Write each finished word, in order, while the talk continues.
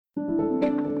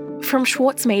From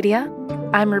Schwartz Media,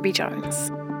 I'm Ruby Jones.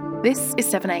 This is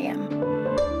 7am.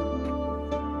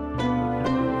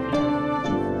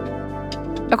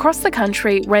 Across the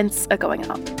country, rents are going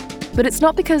up. But it's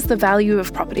not because the value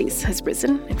of properties has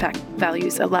risen. In fact,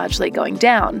 values are largely going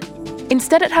down.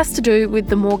 Instead, it has to do with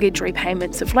the mortgage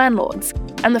repayments of landlords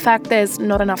and the fact there's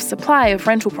not enough supply of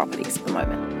rental properties at the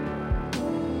moment.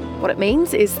 What it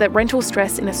means is that rental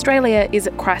stress in Australia is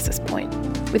at crisis point,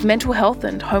 with mental health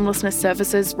and homelessness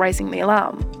services raising the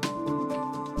alarm.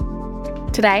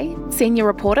 Today, senior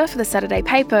reporter for the Saturday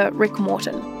paper, Rick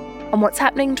Morton, on what's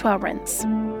happening to our rents.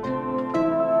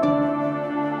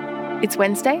 It's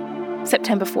Wednesday,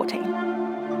 September 14.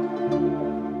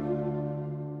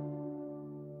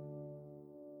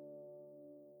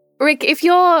 Rick, if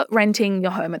you're renting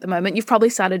your home at the moment, you've probably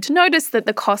started to notice that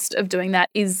the cost of doing that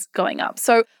is going up.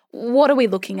 So what are we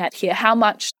looking at here? How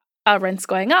much are rents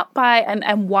going up by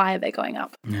and why are they going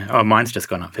up? Yeah. Oh, mine's just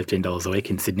gone up $15 a week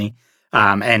in Sydney.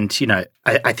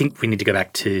 I think we need to go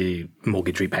back to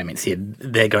mortgage repayments here.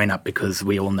 They're going up because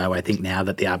we all know, I think now,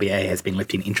 that the RBA has been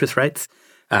lifting interest rates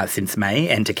since May.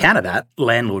 And to counter that,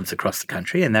 landlords across the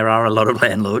country, and there are a lot of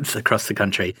landlords across the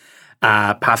country,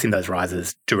 are passing those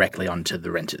rises directly onto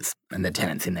the renters and the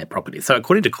tenants in their properties. So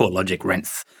according to CoreLogic,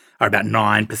 rents are about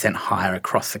 9% higher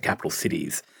across the capital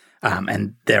cities,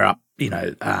 and they're up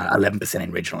 11%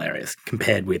 in regional areas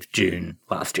compared with June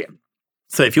last year.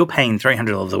 So if you're paying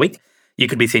 $300 a week, you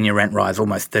could be seeing your rent rise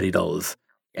almost $30.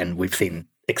 And we've seen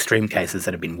extreme cases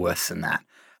that have been worse than that.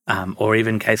 Or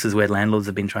even cases where landlords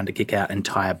have been trying to kick out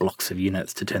entire blocks of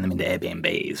units to turn them into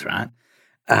Airbnbs, right,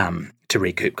 to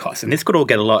recoup costs. And this could all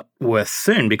get a lot worse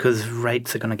soon because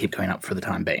rates are going to keep going up for the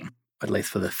time being, at least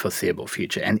for the foreseeable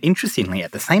future. And interestingly,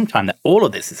 at the same time that all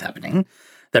of this is happening,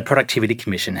 the Productivity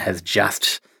Commission has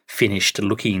just finished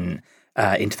looking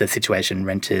into the situation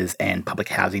renters and public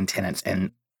housing tenants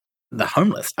and the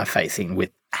homeless are facing with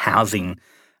housing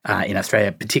in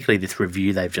Australia, particularly this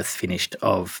review they've just finished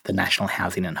of the National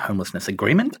Housing and Homelessness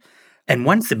Agreement. And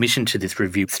one submission to this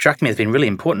review struck me as being really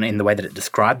important in the way that it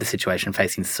described the situation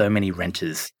facing so many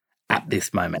renters at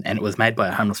this moment. And it was made by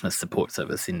a homelessness support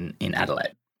service in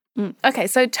Adelaide. Okay,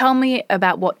 so tell me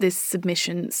about what this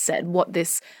submission said, what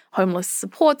this homeless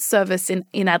support service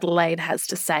in Adelaide has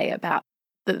to say about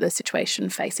the situation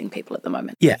facing people at the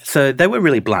moment. Yeah, so they were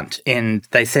really blunt and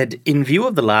they said, in view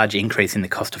of the large increase in the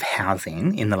cost of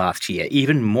housing in the last year,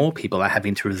 even more people are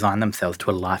having to resign themselves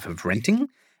to a life of renting,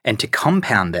 and to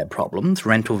compound their problems,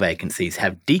 rental vacancies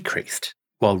have decreased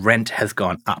while rent has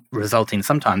gone up, resulting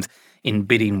sometimes in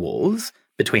bidding wars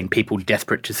between people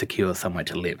desperate to secure somewhere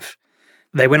to live.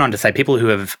 They went on to say people who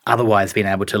have otherwise been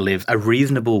able to live a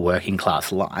reasonable working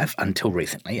class life until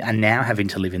recently are now having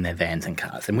to live in their vans and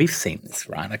cars. And we've seen this,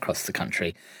 right, across the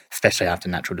country, especially after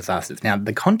natural disasters. Now,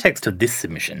 the context of this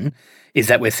submission is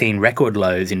that we're seeing record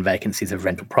lows in vacancies of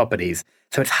rental properties.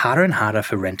 So it's harder and harder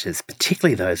for renters,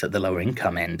 particularly those at the lower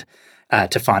income end,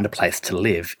 to find a place to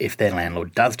live if their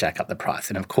landlord does jack up the price.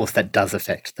 And of course, that does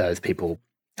affect those people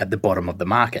at the bottom of the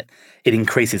market. It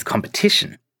increases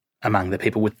competition among the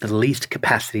people with the least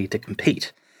capacity to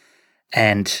compete.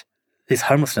 And this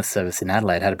homelessness service in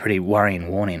Adelaide had a pretty worrying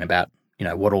warning about,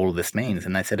 what all of this means.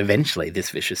 And they said eventually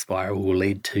this vicious spiral will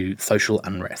lead to social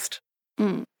unrest.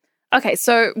 Okay,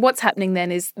 so what's happening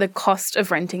then is the cost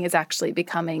of renting is actually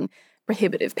becoming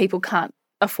prohibitive. People can't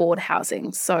afford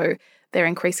housing, so they're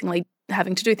increasingly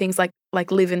having to do things like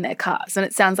live in their cars. And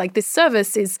it sounds like this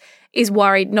service is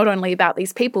worried not only about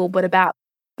these people, but about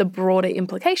the broader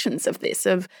implications of this,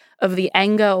 of the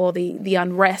anger or the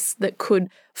unrest that could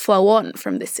flow on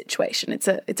from this situation. It's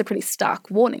a pretty stark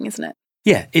warning, isn't it?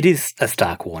 Yeah, it is a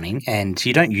stark warning, and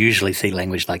you don't usually see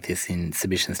language like this in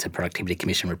submissions to Productivity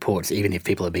Commission reports, even if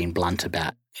people are being blunt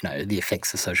about, the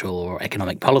effects of social or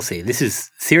economic policy. This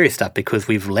is serious stuff because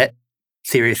we've let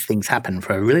serious things happen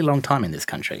for a really long time in this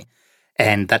country.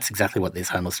 And that's exactly what this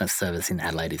homelessness service in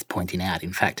Adelaide is pointing out.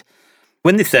 In fact,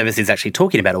 when this service is actually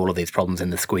talking about all of these problems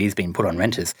and the squeeze being put on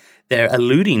renters, they're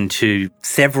alluding to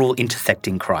several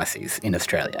intersecting crises in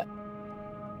Australia.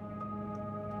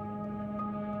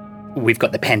 We've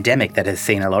got the pandemic that has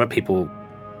seen a lot of people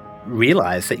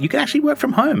realise that you can actually work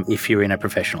from home if you're in a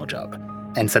professional job.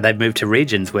 And so they've moved to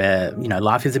regions where,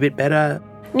 life is a bit better.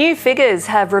 New figures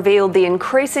have revealed the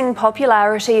increasing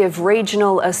popularity of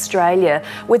regional Australia,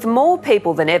 with more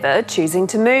people than ever choosing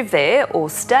to move there or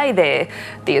stay there.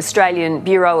 The Australian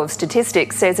Bureau of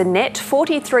Statistics says a net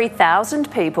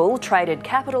 43,000 people traded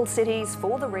capital cities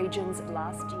for the regions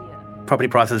last year. Property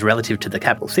prices relative to the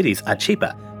capital cities are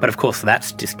cheaper, but of course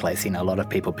that's displacing a lot of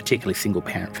people, particularly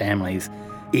single-parent families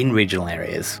in regional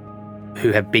areas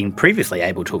who have been previously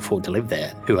able to afford to live there,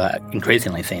 who are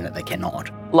increasingly seeing that they cannot.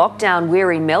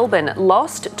 Lockdown-weary Melbourne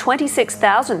lost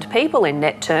 26,000 people in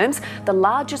net terms, the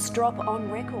largest drop on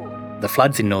record. The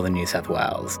floods in northern New South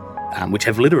Wales, which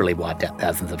have literally wiped out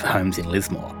thousands of homes in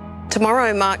Lismore.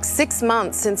 Tomorrow marks 6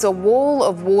 months since a wall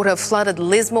of water flooded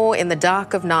Lismore in the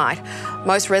dark of night.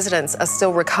 Most residents are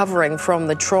still recovering from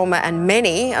the trauma and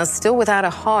many are still without a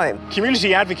home.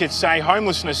 Community advocates say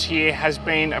homelessness here has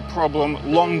been a problem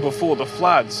long before the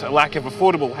floods. A lack of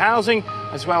affordable housing,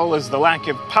 as well as the lack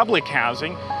of public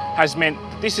housing, has meant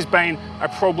that this has been a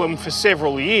problem for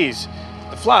several years.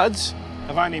 The floods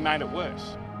have only made it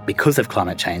worse. Because of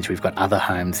climate change, we've got other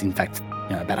homes, in fact,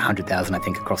 about 100,000, I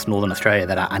think, across northern Australia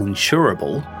that are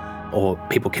uninsurable, or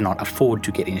people cannot afford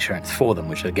to get insurance for them,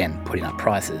 which are, again, putting up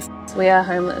prices. We are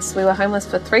homeless. We were homeless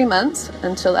for 3 months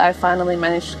until I finally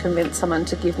managed to convince someone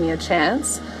to give me a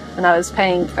chance. And I was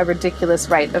paying a ridiculous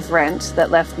rate of rent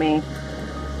that left me,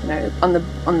 on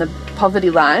the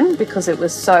poverty line because it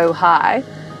was so high.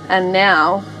 And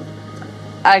now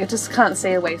I just can't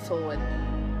see a way forward.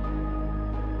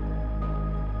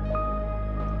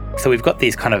 So we've got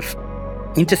these kind of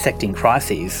intersecting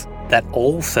crises that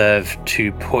all serve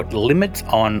to put limits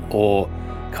on or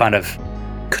kind of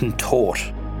contort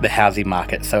the housing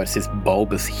market. So it's this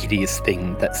bulbous, hideous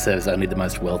thing that serves only the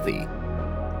most wealthy.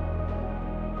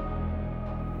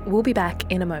 We'll be back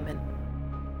in a moment.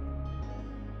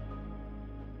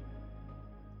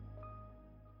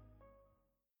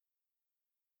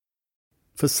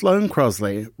 For Sloane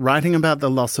Crosley, writing about the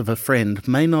loss of a friend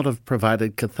may not have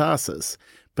provided catharsis,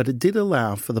 but it did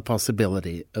allow for the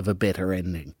possibility of a better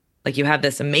ending. Like, you have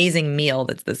this amazing meal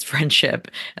that's this friendship,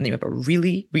 and then you have a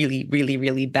really, really, really,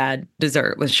 really bad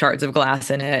dessert with shards of glass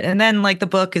in it. And then, the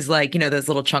book is those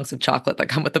little chunks of chocolate that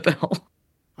come with the bill.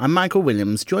 I'm Michael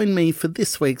Williams. Join me for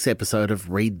this week's episode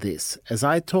of Read This as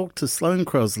I talk to Sloane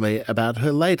Crosley about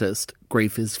her latest,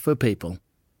 Grief is for People.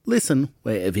 Listen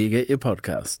wherever you get your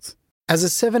podcasts. As a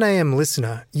 7am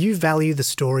listener, you value the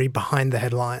story behind the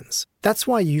headlines. That's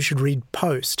why you should read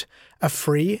Post, a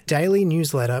free daily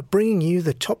newsletter bringing you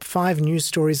the top 5 news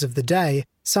stories of the day,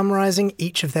 summarising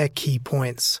each of their key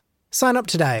points. Sign up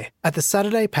today at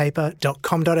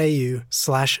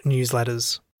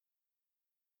thesaturdaypaper.com.au/newsletters.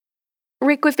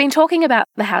 Rick, we've been talking about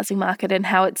the housing market and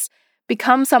how it's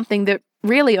become something that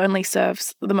really only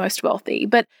serves the most wealthy.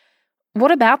 But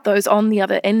what about those on the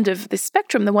other end of this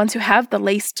spectrum, the ones who have the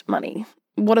least money?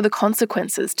 What are the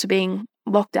consequences to being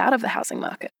locked out of the housing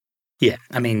market? Yeah,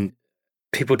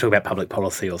 people talk about public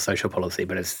policy or social policy,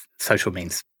 but as social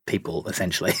means people,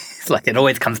 essentially. It's it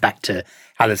always comes back to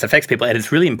how this affects people. And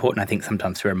it's really important, I think,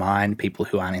 sometimes to remind people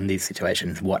who aren't in these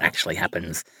situations what actually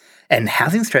happens. And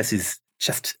housing stress is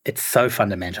it's so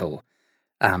fundamental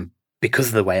because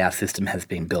of the way our system has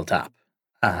been built up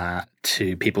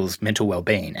to people's mental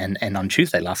well-being. And on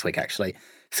Tuesday last week, actually,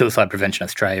 Suicide Prevention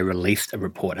Australia released a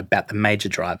report about the major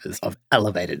drivers of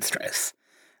elevated stress.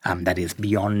 That is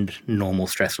beyond normal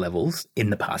stress levels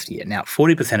in the past year. Now,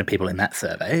 40% of people in that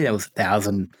survey, there was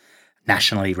 1,000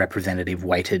 nationally representative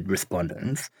weighted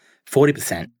respondents,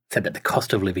 40% said that the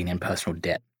cost of living and personal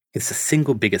debt is the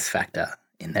single biggest factor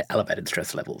in their elevated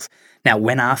stress levels. Now,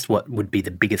 when asked what would be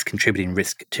the biggest contributing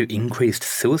risk to increased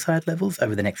suicide levels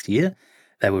over the next year,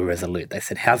 they were resolute. They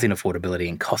said housing affordability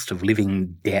and cost of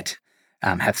living debt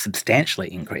have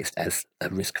substantially increased as a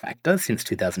risk factor since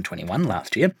 2021,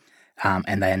 last year.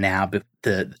 And they are now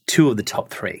the 2 of the top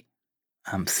 3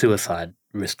 suicide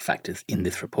risk factors in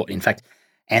this report. In fact,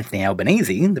 Anthony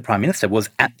Albanese, the Prime Minister, was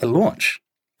at the launch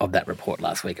of that report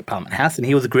last week at Parliament House, and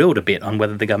he was grilled a bit on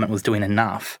whether the government was doing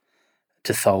enough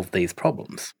to solve these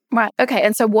problems. Right. Okay.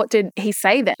 And so what did he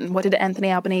say then? What did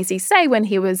Anthony Albanese say when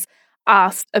he was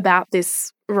asked about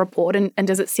this report? And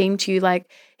does it seem to you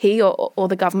like he or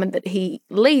the government that he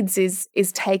leads is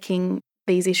taking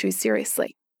these issues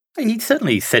seriously? He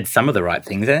certainly said some of the right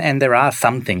things, and there are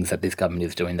some things that this government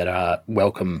is doing that are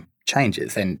welcome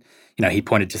changes. And, he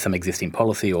pointed to some existing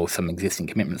policy or some existing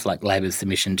commitments like Labor's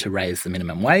submission to raise the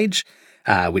minimum wage,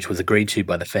 which was agreed to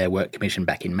by the Fair Work Commission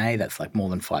back in May. That's more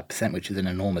than 5%, which is an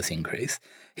enormous increase.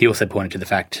 He also pointed to the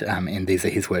fact, and these are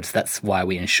his words, that's why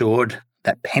we ensured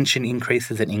that pension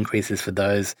increases and increases for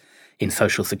those in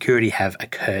social security have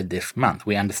occurred this month.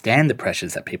 We understand the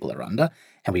pressures that people are under,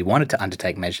 and we wanted to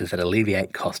undertake measures that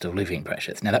alleviate cost of living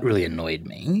pressures. Now, that really annoyed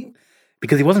me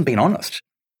because he wasn't being honest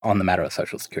on the matter of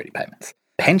social security payments.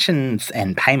 Pensions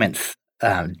and payments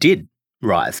did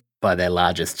rise by their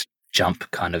largest jump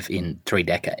in 3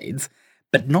 decades,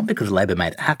 but not because Labor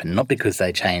made it happen, not because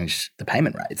they changed the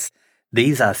payment rates.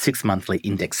 These are 6-monthly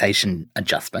indexation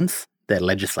adjustments. They're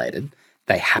legislated.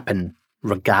 They happen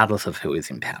regardless of who is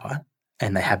in power.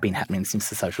 and they have been happening since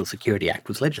the Social Security Act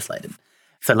was legislated.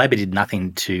 So Labor did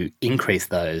nothing to increase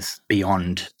those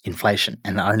beyond inflation.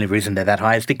 And the only reason they're that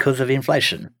high is because of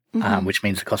inflation, which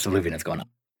means the cost of living has gone up.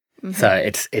 So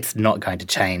it's not going to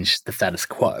change the status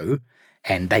quo,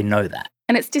 and they know that.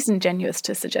 And it's disingenuous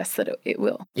to suggest that it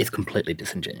will. It's completely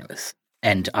disingenuous.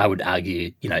 And I would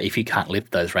argue, if you can't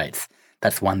lift those rates,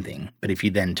 that's one thing. But if you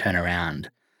then turn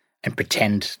around and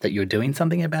pretend that you're doing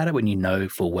something about it when you know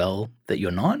full well that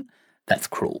you're not, that's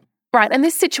cruel. Right, and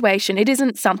this situation, it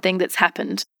isn't something that's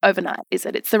happened overnight, is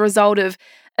it? It's the result of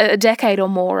a decade or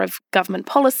more of government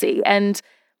policy, and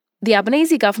the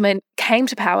Albanese government came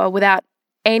to power without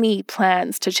any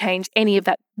plans to change any of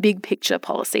that big picture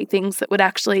policy, things that would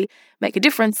actually make a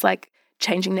difference, like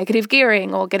changing negative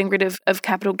gearing or getting rid of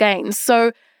capital gains.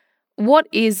 So what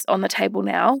is on the table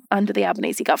now under the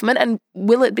Albanese government, and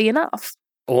will it be enough?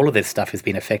 All of this stuff has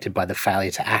been affected by the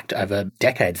failure to act over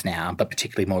decades now, but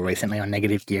particularly more recently on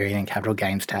negative gearing and capital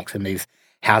gains tax and these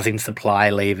housing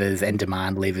supply levers and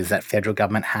demand levers that federal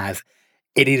government has.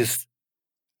 It is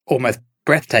almost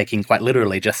breathtaking, quite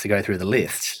literally, just to go through the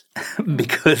list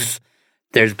because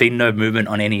there's been no movement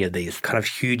on any of these kind of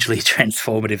hugely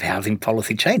transformative housing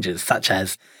policy changes, such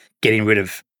as getting rid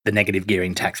of the negative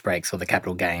gearing tax breaks or the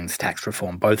capital gains tax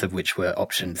reform, both of which were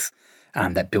options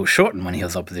that Bill Shorten, when he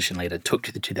was opposition leader, took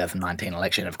to the 2019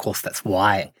 election. Of course, that's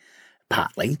why,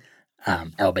 partly,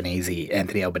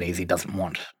 Anthony Albanese doesn't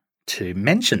want to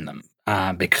mention them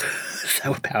because they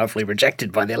were powerfully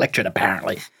rejected by the electorate,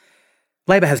 apparently.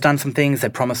 Labor has done some things, they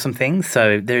promised some things.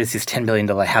 So there is this $10 billion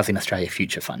Housing Australia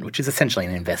Future Fund, which is essentially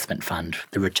an investment fund,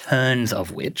 the returns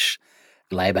of which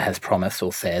Labor has promised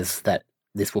or says that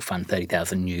this will fund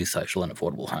 30,000 new social and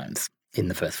affordable homes in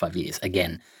the first 5 years.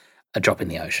 Again, a drop in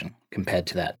the ocean compared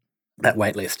to that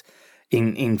wait list.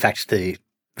 In fact, the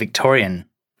Victorian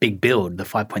big build, the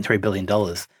 $5.3 billion,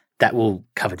 that will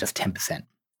cover just 10%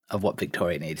 of what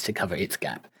Victoria needs to cover its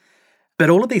gap. But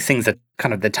all of these things are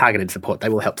kind of the targeted support. They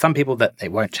will help some people, that they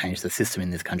won't change the system in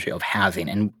this country of housing.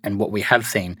 And what we have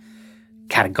seen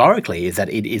categorically is that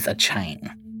it is a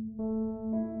chain.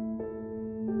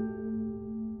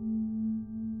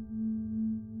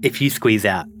 If you squeeze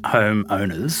out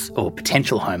homeowners or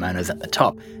potential homeowners at the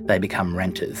top, they become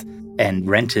renters. And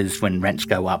renters, when rents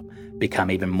go up, become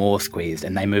even more squeezed,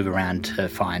 and they move around to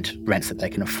find rents that they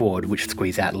can afford, which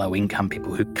squeeze out low-income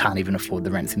people who can't even afford the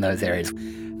rents in those areas.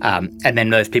 And then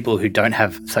those people who don't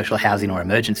have social housing or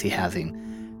emergency housing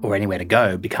or anywhere to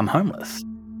go become homeless.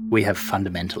 We have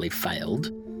fundamentally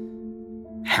failed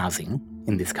housing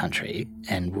in this country,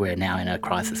 and we're now in a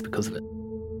crisis because of it.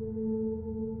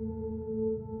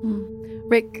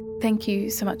 Rick, thank you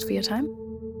so much for your time.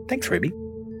 Thanks, Ruby.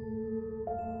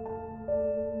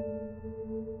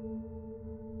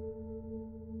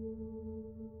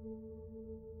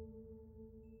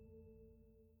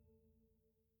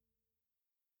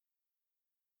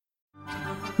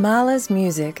 Mahler's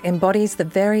music embodies the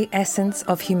very essence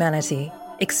of humanity.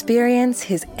 Experience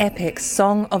his epic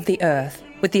Song of the Earth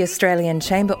with the Australian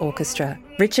Chamber Orchestra,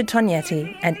 Richard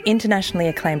Tognetti, and internationally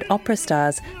acclaimed opera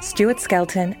stars Stuart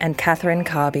Skelton and Catherine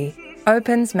Carby.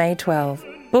 Opens May 12.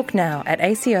 Book now at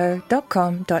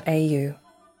aco.com.au.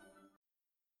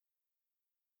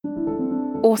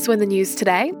 Also in the news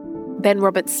today, Ben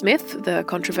Roberts-Smith, the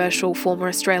controversial former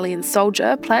Australian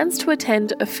soldier, plans to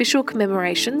attend official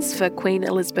commemorations for Queen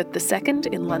Elizabeth II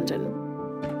in London.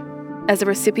 As a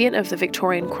recipient of the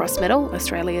Victorian Cross Medal,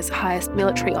 Australia's highest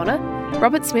military honour,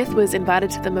 Roberts-Smith was invited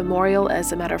to the memorial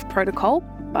as a matter of protocol,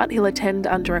 but he'll attend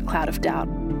under a cloud of doubt.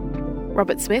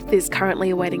 Roberts-Smith is currently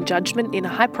awaiting judgment in a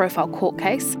high-profile court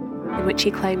case in which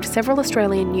he claimed several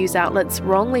Australian news outlets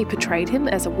wrongly portrayed him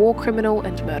as a war criminal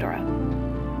and murderer.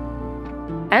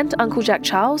 And Uncle Jack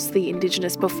Charles, the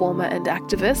Indigenous performer and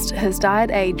activist, has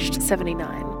died aged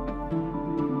 79.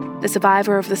 The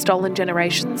survivor of the stolen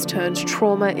generations turned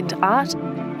trauma into art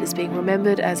and is being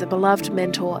remembered as a beloved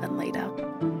mentor and leader.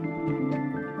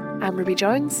 I'm Ruby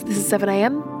Jones. This is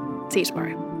 7am. See you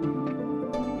tomorrow.